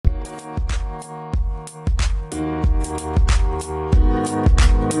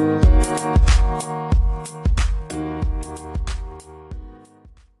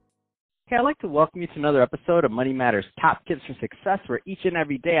like to welcome you to another episode of Money Matters Top Tips for Success, where each and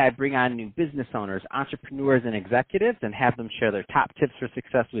every day I bring on new business owners, entrepreneurs, and executives and have them share their top tips for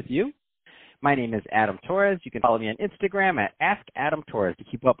success with you. My name is Adam Torres. You can follow me on Instagram at AskAdamTorres to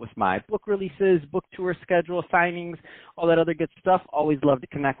keep up with my book releases, book tour schedule, signings, all that other good stuff. Always love to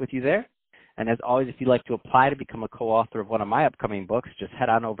connect with you there. And as always, if you'd like to apply to become a co-author of one of my upcoming books, just head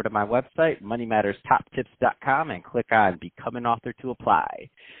on over to my website, moneymatterstoptips.com, and click on Become an Author to apply.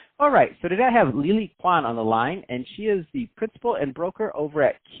 All right, so today I have Lily Kwan on the line, and she is the principal and broker over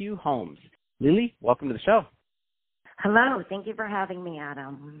at Q Homes. Lily, welcome to the show. Hello. Thank you for having me,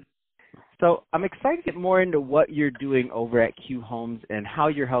 Adam. So I'm excited to get more into what you're doing over at Q Homes and how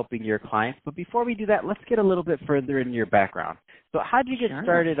you're helping your clients. But before we do that, let's get a little bit further into your background. So how did you get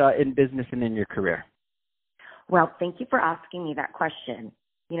started in business and in your career? Well, thank you for asking me that question.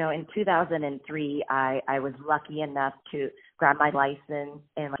 You know, in 2003, I was lucky enough to grab my license.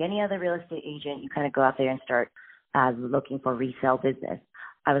 And like any other real estate agent, you kind of go out there and start looking for resale business.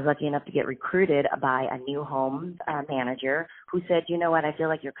 I was lucky enough to get recruited by a new home manager who said, you know what, I feel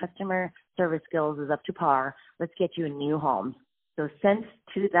like your customer service skills is up to par. Let's get you a new home. So since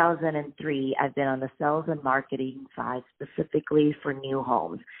 2003, I've been on the sales and marketing side specifically for new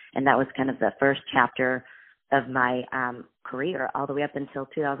homes. And that was kind of the first chapter of my career all the way up until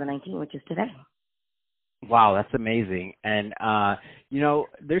 2019, which is today. Wow, that's amazing. And, you know,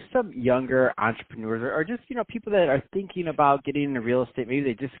 there's some younger entrepreneurs or just, you know, people that are thinking about getting into real estate. Maybe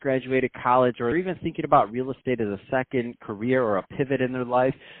they just graduated college or even thinking about real estate as a second career or a pivot in their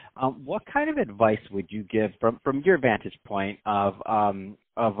life. What kind of advice would you give from your vantage point of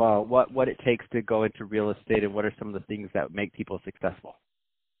what it takes to go into real estate, and what are some of the things that make people successful?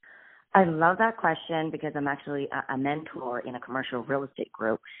 I love that question because I'm actually a mentor in a commercial real estate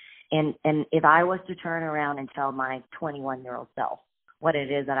group. And if I was to turn around and tell my 21-year-old self what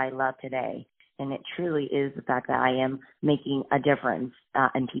it is that I love today, and it truly is the fact that I am making a difference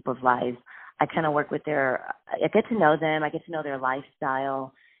in people's lives. I kind of work with I get to know them, I get to know their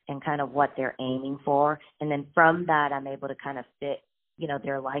lifestyle and kind of what they're aiming for. And then from that, I'm able to kind of fit, you know,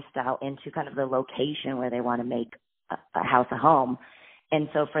 their lifestyle into kind of the location where they want to make a house a home. And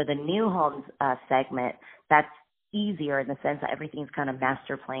so for the new homes segment, that's easier in the sense that everything's kind of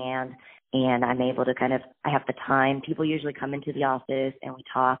master planned, and I'm able to I have the time. People usually come into the office and we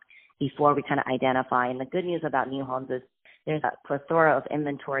talk before we kind of identify. And the good news about new homes is there's a plethora of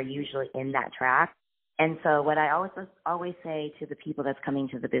inventory usually in that track. And so what I always say to the people that's coming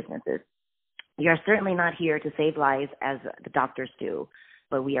to the business is, you're certainly not here to save lives as the doctors do,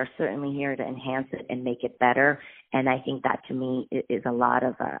 but we are certainly here to enhance it and make it better. And I think that to me is a lot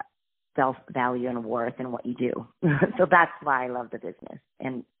of self-value and worth in what you do. So that's why I love the business,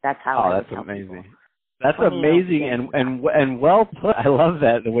 and that's how I that's amazing. People. That's amazing and well put. I love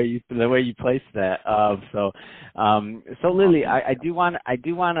that the way you place that. So Lily, I do want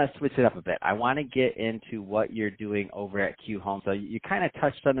to switch it up a bit. I want to get into what you're doing over at Q Home. So you kind of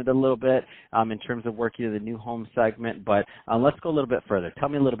touched on it a little bit in terms of working in the new home segment, but let's go a little bit further. Tell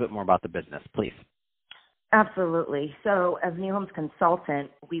me a little bit more about the business, please. Absolutely. So as New Homes Consultant,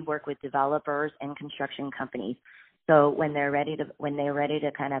 we work with developers and construction companies. So when they're ready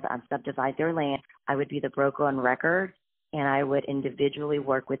to kind of subdivide their land, I would be the broker on record, and I would individually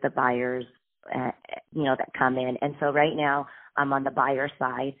work with the buyers, that come in. And so right now I'm on the buyer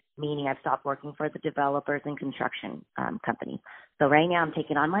side, meaning I've stopped working for the developers and construction companies. So right now I'm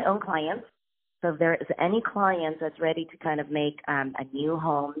taking on my own clients. So if there is any clients that's ready to kind of make a new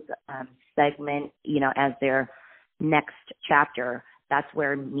homes segment, you know, as their next chapter, that's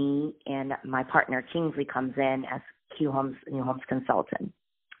where me and my partner Kingsley comes in as Q Homes New Homes Consultant.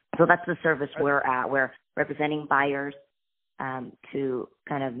 So that's the service we're at. We're representing buyers to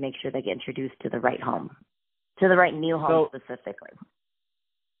kind of make sure they get introduced to the right home, to the right new home specifically.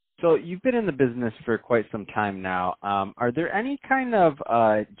 So you've been in the business for quite some time now. Are there any kind of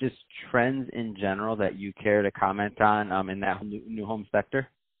just trends in general that you care to comment on in that new home sector?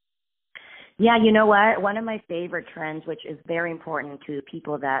 Yeah, you know what? One of my favorite trends, which is very important to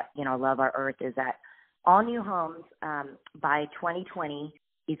people that, you know, love our earth, is that all new homes by 2020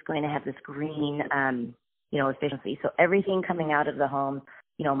 is going to have this green, efficiency. So everything coming out of the home,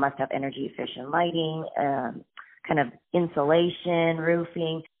 you know, must have energy efficient lighting, kind of insulation,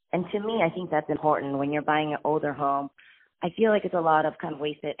 roofing. And to me, I think that's important when you're buying an older home. I feel like it's a lot of kind of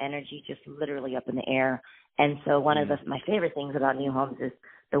wasted energy just literally up in the air. And so one of my favorite things about new homes is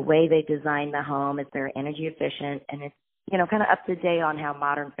the way they design the home is very energy efficient, and it's, you know, kind of up to date on how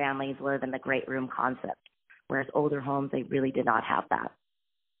modern families live in the great room concept, whereas older homes, they really did not have that.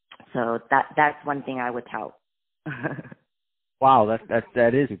 So that's one thing I would tout. Wow,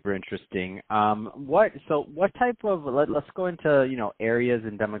 that is super interesting. What type of let's go into areas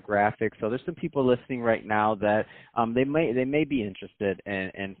and demographics. So there's some people listening right now that they may be interested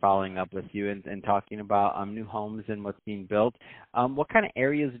in following up with you and talking about new homes and what's being built. What kind of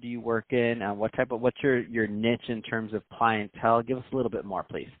areas do you work in? What's your niche in terms of clientele? Give us a little bit more,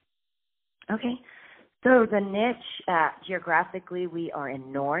 please. Okay. So the niche, geographically, we are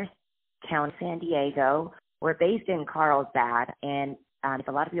in North County, San Diego. We're based in Carlsbad, and if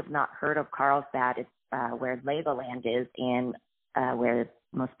a lot of people have not heard of Carlsbad, it's where Legoland is and where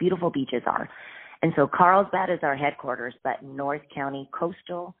the most beautiful beaches are. And so Carlsbad is our headquarters, but North County,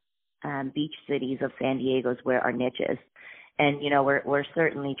 coastal beach cities of San Diego is where our niche is. And, we're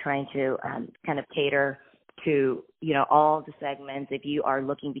certainly trying to kind of cater to, all the segments. If you are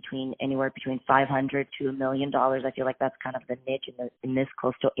looking anywhere between $500 to $1 million, I feel like that's kind of the niche in this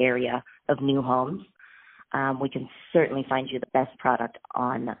coastal area of new homes. We can certainly find you the best product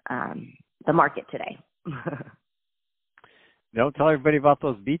on the market today. Don't tell everybody about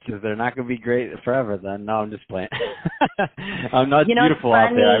those beaches. They're not going to be great forever then. No, I'm just playing. No, it's beautiful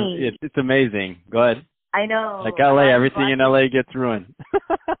out there. It's amazing. Go ahead. I know. Like LA, everything in LA gets ruined.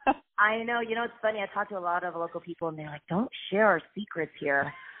 I know. It's funny. I talk to a lot of local people, and they're like, don't share our secrets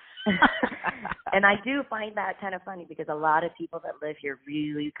here. And I do find that kind of funny because a lot of people that live here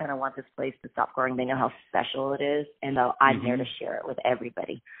really kind of want this place to stop growing. They know how special it is, and I'm here to share it with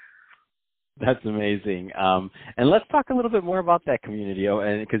everybody. That's amazing. And let's talk a little bit more about that community,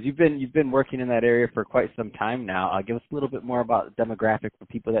 and because you've been working in that area for quite some time now. Give us a little bit more about the demographic for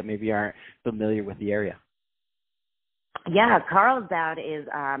people that maybe aren't familiar with the area. Yeah, Carlsbad is,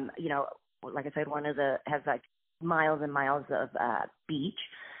 like I said, has like miles and miles of beach.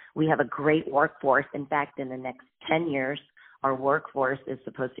 We have a great workforce. In fact, in the next 10 years, our workforce is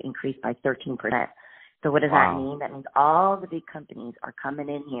supposed to increase by 13%. So what does that mean? That means all the big companies are coming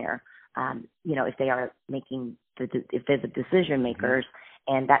in here, if they are if they're the decision makers,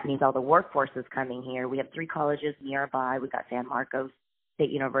 and that means all the workforce is coming here. We have 3 colleges nearby. We've got San Marcos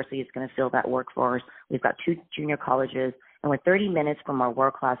State University is going to fill that workforce. We've got 2 junior colleges, and we're 30 minutes from our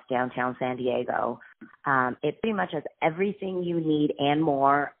world-class downtown San Diego. It pretty much has everything you need and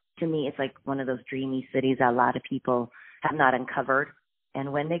more. To me, it's like one of those dreamy cities that a lot of people have not uncovered.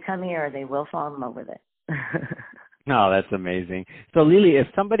 And when they come here, they will fall in love with it. No, that's amazing. So, Lily, if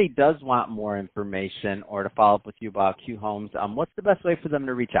somebody does want more information or to follow up with you about Q Homes, what's the best way for them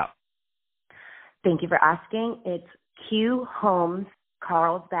to reach out? Thank you for asking. It's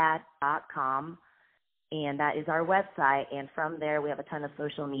qhomescarlsbad.com, and that is our website. And from there, we have a ton of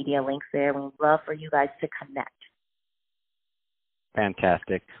social media links there. We'd love for you guys to connect.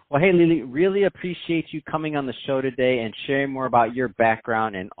 Fantastic. Well, hey, Lily, really appreciate you coming on the show today and sharing more about your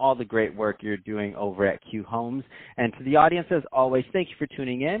background and all the great work you're doing over at Q Homes. And to the audience, as always, thank you for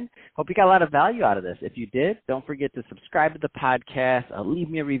tuning in. Hope you got a lot of value out of this. If you did, don't forget to subscribe to the podcast, leave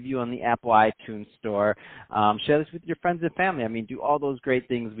me a review on the Apple iTunes store, share this with your friends and family. I mean, do all those great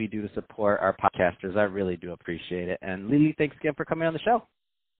things we do to support our podcasters. I really do appreciate it. And Lily, thanks again for coming on the show.